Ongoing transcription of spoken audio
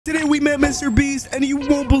Today we met Mr. Beast and you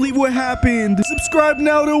won't believe what happened. Subscribe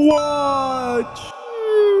now to watch.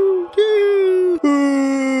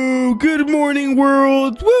 Good morning,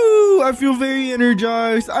 world. Woo! I feel very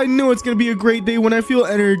energized. I know it's gonna be a great day when I feel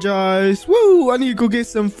energized. Woo! I need to go get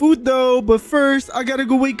some food though, but first I gotta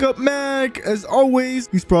go wake up Mac. As always,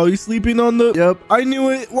 he's probably sleeping on the... Yep, I knew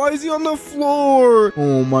it. Why is he on the floor?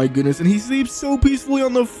 Oh my goodness, and he sleeps so peacefully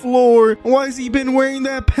on the floor. Why has he been wearing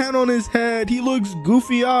that pan on his head? He looks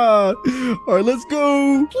goofy. All right, let's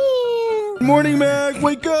go. Good morning, Mac.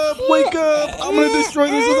 Wake up, wake up. I'm gonna destroy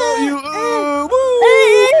this without you.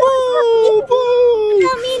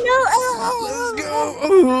 Help me, no. Let's go.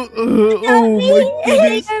 Oh my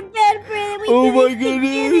goodness. You're bad, brother. Oh my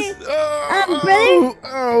goodness. Brother?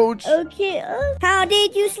 Ouch. Okay. How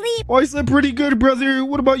did you sleep? Oh, I slept pretty good, brother.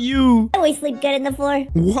 What about you? I always sleep good on the floor.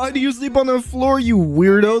 Why do you sleep on the floor, you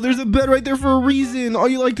weirdo? There's a bed right there for a reason. All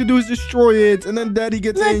you like to do is destroy it, and then Daddy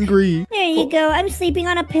gets angry. There you go. I'm sleeping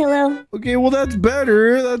on a pillow. Okay, well, that's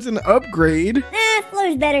better. That's an upgrade.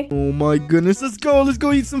 Floor's better. Oh my goodness. Let's go. Let's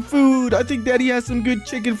go eat some food. I think Daddy has some good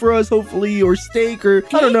chicken for us, hopefully, or steak, or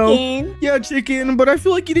I don't know. Yeah, chicken, but I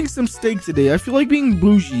feel like eating some steak today. I feel like being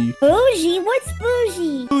bougie. Bougie? What's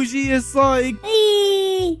bougie? Bougie is like,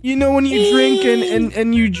 you know, when you drink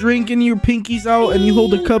and you drink and your pinkies out and you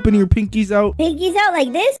hold a cup and your pinkies out. Pinkies out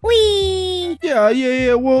like this? Wee!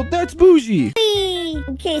 Yeah. Well, that's bougie. Wee!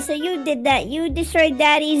 Okay, so you did that. You destroyed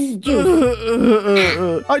Daddy's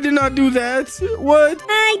juice. I did not do that. What?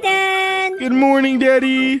 Hi, Dad. Good morning,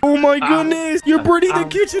 Daddy. Oh my goodness. You're burning the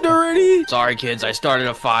kitchen already? Sorry, kids. I started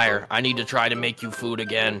a fire. I need to try to make you food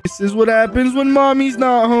again. This is what happens when Mommy's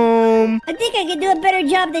not home. I think I can do a better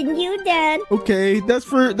job than you, Dad. Okay, that's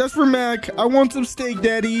for Mac. I want some steak,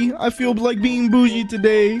 Daddy. I feel like being bougie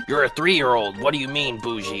today. You're a 3-year-old. What do you mean,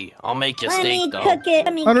 bougie? I'll make you steak, though. Cook it.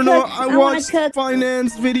 I don't know. I watched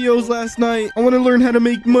finance videos last night. I want to learn how to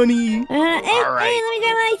make money. Hey, let me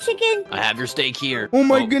grab my chicken. I have your steak here. Oh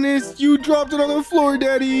my goodness, you dropped it on the floor,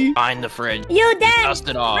 Daddy. Find the fridge. Yo, Dad. Dust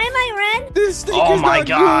it off. Why am I red? This steak is not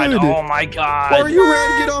good. Oh my god. Why are you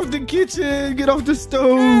red? Get off the kitchen. Get off the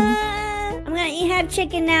stove. I'm gonna have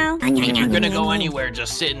chicken now. If you're gonna go anywhere,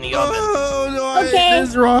 just sit in the oven. Oh no, okay.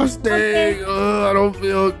 This raw steak. I don't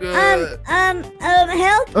feel good.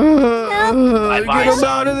 Help? Get him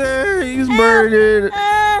out of there. He's burning.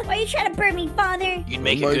 Why are you trying to burn me, Father? You'd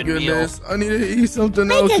make a good meal. I need to eat something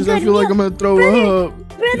else because I feel like I'm gonna throw up.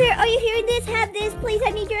 Brother, are you hearing this? Have this, please. I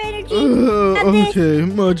need your energy. Okay,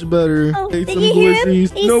 much better. Oh, Ate did some you hear him?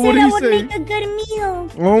 Glizzies. He No, said what did I he would say? make a good meal.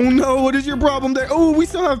 Oh no, what is your problem there? Oh, we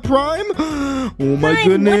still have Prime? Oh my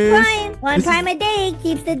goodness. One prime a day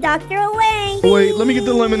keeps the doctor away. Wait, let me get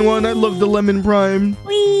the lemon one. I love the lemon Prime.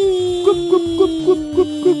 Wee.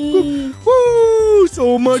 Woo!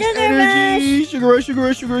 So much Sugar energy. rush. Sugar rush, sugar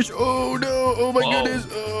rush, sugar rush. Oh no. Oh my goodness.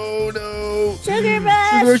 Oh no. Sugar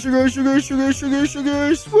rush.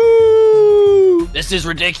 Sugar. Woo! This is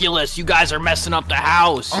ridiculous. You guys are messing up the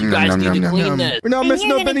house. You guys need to clean this. We're not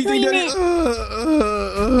messing up anything, Daddy.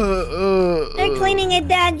 They're cleaning it,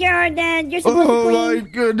 Dad. You're supposed to clean. Oh my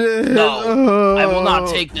goodness. No, I will not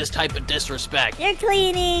take this type of disrespect. You're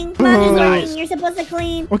cleaning. You guys. You're supposed to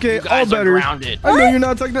clean. Okay, You guys all are better. grounded. I know you're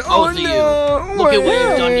not talking to... Both of you. Look at what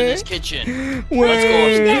you've done to this kitchen. Let's go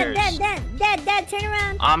upstairs. Dad, turn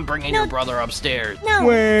around. I'm bringing your brother upstairs. No,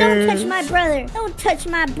 don't touch my brother. Don't touch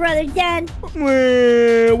my brother, Dad.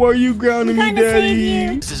 Why are you grounding me,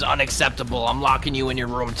 Daddy? This is unacceptable. I'm locking you in your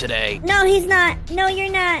room today. No, he's not. No, you're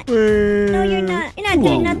not. No, you're not. You're not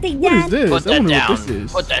doing nothing, Dad. What is this? Put I that wonder down. what this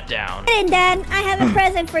is. Put that down. Hey, Dad, I have a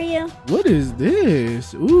present for you. What is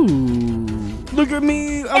this? Ooh. Look at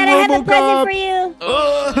me. Dad, I'm I have a present RoboCop. for you.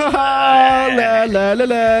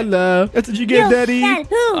 La. That's what you get, Daddy. Dad,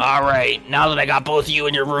 who? All right, now that I got both of you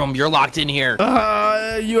in your room, you're locked in here.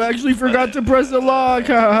 You actually forgot to press the lock.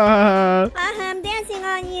 I'm dancing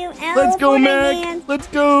on you. Let's go, Mac. Let's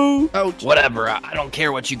go. Ouch. Whatever, I don't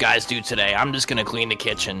care what you guys do today. I'm just gonna clean the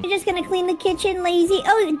kitchen. You're just gonna clean the kitchen, lazy.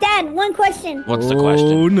 Oh, Dad, one question. What's the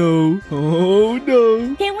question? Oh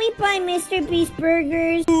no. Can we buy MrBeast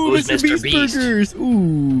burgers? Ooh, Who's Mr. Mr. Beast burgers.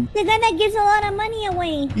 Ooh. The guy that gives a lot of money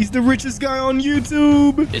away. He's the richest guy on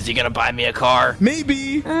YouTube. Is he gonna buy me a car? Maybe.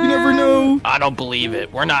 You never know. I don't believe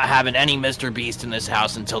it. We're not having any Mr. Beast in this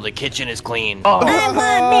house until the kitchen is clean. I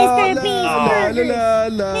want Mr. Beast burgers.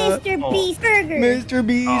 La. Mr. Beast burgers. Mr.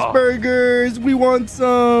 Beast burgers. We want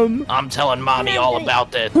some. I'm telling Mommy all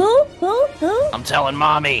about this. Who? I'm telling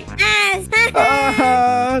Mommy. Ass.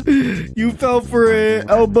 You fell for it,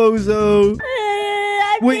 Elbozo.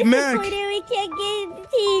 I'm Wait, Mac. disappointed we can't get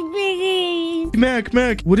cheeseburgers.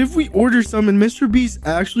 Mac, what if we order some and MrBeast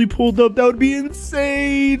actually pulled up? That would be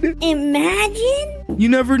insane. Imagine. You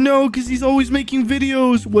never know, because he's always making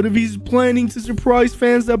videos. What if he's planning to surprise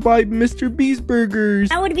fans that buy MrBeast burgers?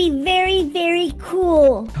 That would be very, very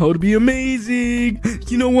cool. That would be amazing.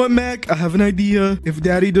 You know what, Mac? I have an idea. If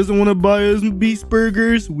Daddy doesn't want to buy us Beast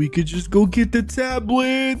burgers, we could just go get the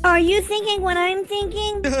tablet. Are you thinking what I'm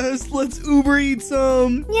thinking? Yes, let's Uber eat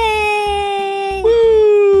some. Yay!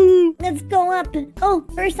 Woo! Let's go up. Oh,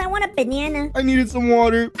 first I want a banana. I needed some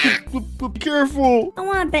water. Careful. I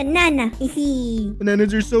want a banana.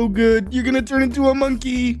 Bananas are so good. You're gonna turn into a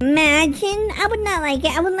monkey. Imagine. I would not like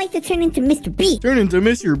it. I would like to turn into MrBeast. Turn into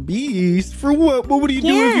MrBeast? For what? What would you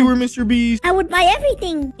do if you were MrBeast? I would buy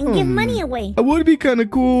everything and give money away. That would be kind of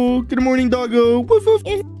cool. Good morning, doggo. Woof, woof.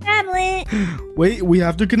 Here's a tablet. Wait, we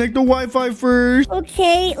have to connect the Wi-Fi first.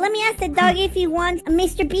 Okay, let me ask the dog if he wants a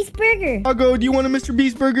MrBeast burger. Doggo, do you want a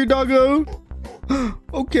MrBeast burger, doggo?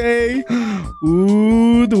 Okay.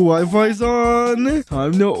 Ooh, the Wi-Fi's on.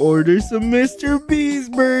 Time to order some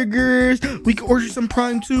MrBeast burgers. We can order some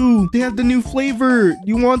Prime too. They have the new flavor.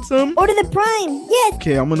 You want some? Order the Prime. Yes.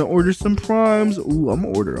 Okay, I'm gonna order some Primes. Ooh, I'm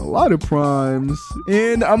gonna order a lot of Primes.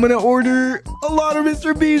 And I'm gonna order a lot of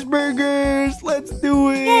MrBeast burgers. Let's do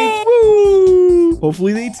it. Yay. Woo!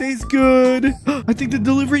 Hopefully they taste good. I think the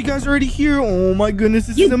delivery guy's already here. Oh my goodness,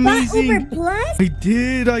 this is amazing. You bought Uber Plus? I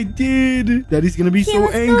did. Daddy's gonna be so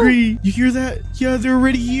angry. You hear that? Yeah, they're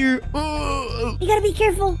already here. You gotta be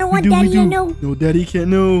careful. I don't want Daddy to know. No, Daddy can't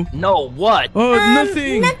know. No, what?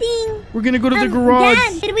 Nothing. Nothing. We're gonna go to the garage.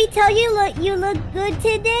 Dad, did we tell you you look good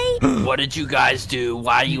today? What did you guys do?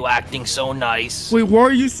 Why are you acting so nice? Wait, why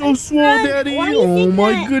are you so swole, Daddy? Why do you Oh think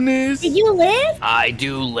my that? goodness. Did you live? I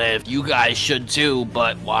do live. You guys should too,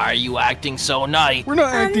 but why are you acting so nice? We're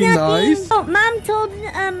not acting Nothing. nice. Oh, Mom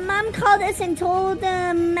called us and told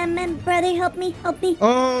my brother, help me.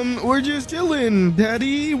 We're just chilling,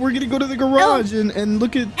 Daddy. We're gonna go to the garage and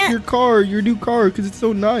look at your new car, because it's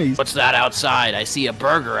so nice. What's that outside? I see a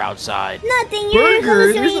burger outside. Nothing. You're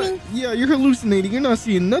hallucinating. Yeah, you're hallucinating. You're not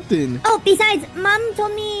seeing nothing. Oh, besides, Mom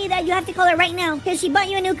told me that you have to call her right now because she bought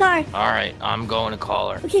you a new car. All right, I'm going to call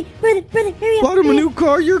her. Okay, brother, hurry up. Bought him a new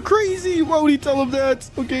car? You're crazy. Why would he tell him that?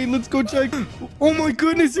 Okay, let's go check. Oh my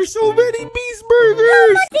goodness, there's so many Beast burgers. How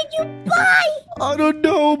much did you buy? I don't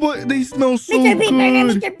know, but they smell so Mr. good. Beast burger,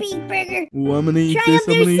 Mr. Beast burger. Ooh, I'm gonna eat Try this.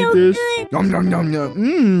 them, I'm gonna they're eat so this. good. Yum yum yum yum.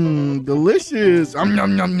 Mmm, delicious. Yum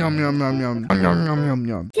yum yum yum yum yum yum yum yum yum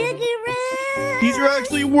yum. Sugar Rush. These are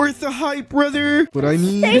actually worth the hype, brother. But I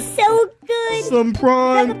need They're so good. some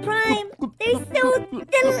Prime. The Prime. They're so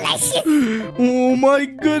delicious. Oh my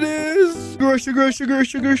goodness. Sugar rush. Sugar Rush.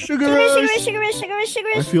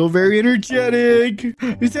 I feel very energetic.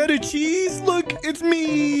 Is that a cheese? Look, it's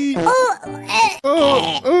me.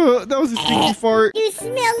 Oh, that was a stinky fart. You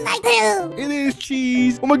smell like poo. It is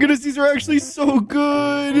cheese. Oh my goodness, these are actually so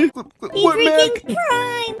good. What, Mac?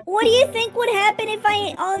 Prime. What do you think would happen if I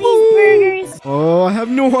ate all these burgers? Oh, I have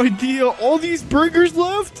no idea. All these burgers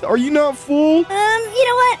left? Are you not full? You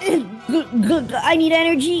know what? I need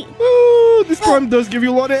energy. Oh, this Prime does give you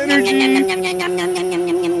a lot of energy.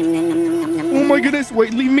 Oh my goodness,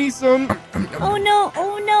 wait, leave me some. Oh no.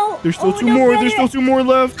 There's still two more. There's still two more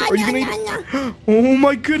left. Are you gonna eat? Oh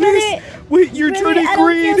my goodness. Wait, you're turning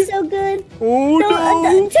green. I don't feel so good. Oh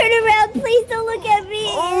no. Turn around, please. Don't look at me.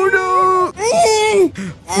 Oh no.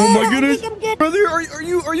 Oh my goodness. I think I'm good. Brother, are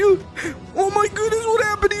you? Oh my goodness, what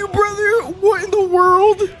happened to you, brother? What in the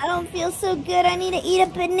world? I don't feel so good. I need to eat a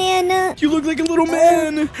banana. You look like a little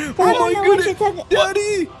man. Oh I don't my know what goodness. you're talking.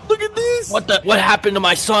 Daddy, look at this. What happened to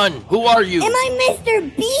my son? Who are you? Am I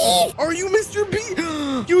MrBeast? Are you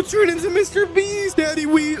MrBeast? You turned into MrBeast. Daddy,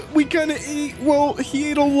 we kind of ate, well, he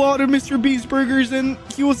ate a lot of MrBeast burgers, and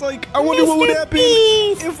he was like, I wonder what would happen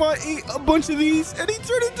MrBeast. if I ate a bunch of these, and he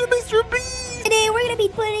turned into MrBeast. Today we're gonna be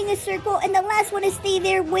putting a circle, and the last one to stay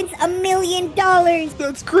there wins $1 million.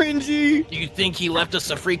 That's That's cringy. Do you think he left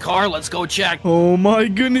us a free car? Let's go check. Oh my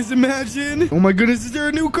goodness, imagine. Oh my goodness, is there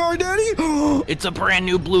a new car, Daddy? It's a brand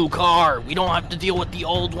new blue car. We don't have to deal with the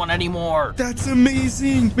old one anymore. That's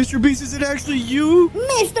amazing. MrBeast, is it actually you?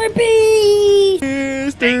 MrBeast!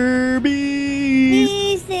 MrBeast.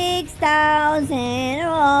 6,000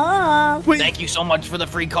 off. Wait. Thank you so much for the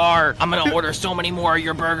free car. I'm gonna order so many more of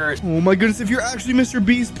your burgers. Oh my goodness, if you're actually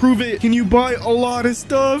MrBeast, prove it. Can you buy a lot of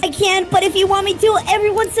stuff? I can, but if you want me to,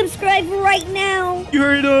 everyone subscribe right now. You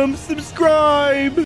heard him. Subscribe.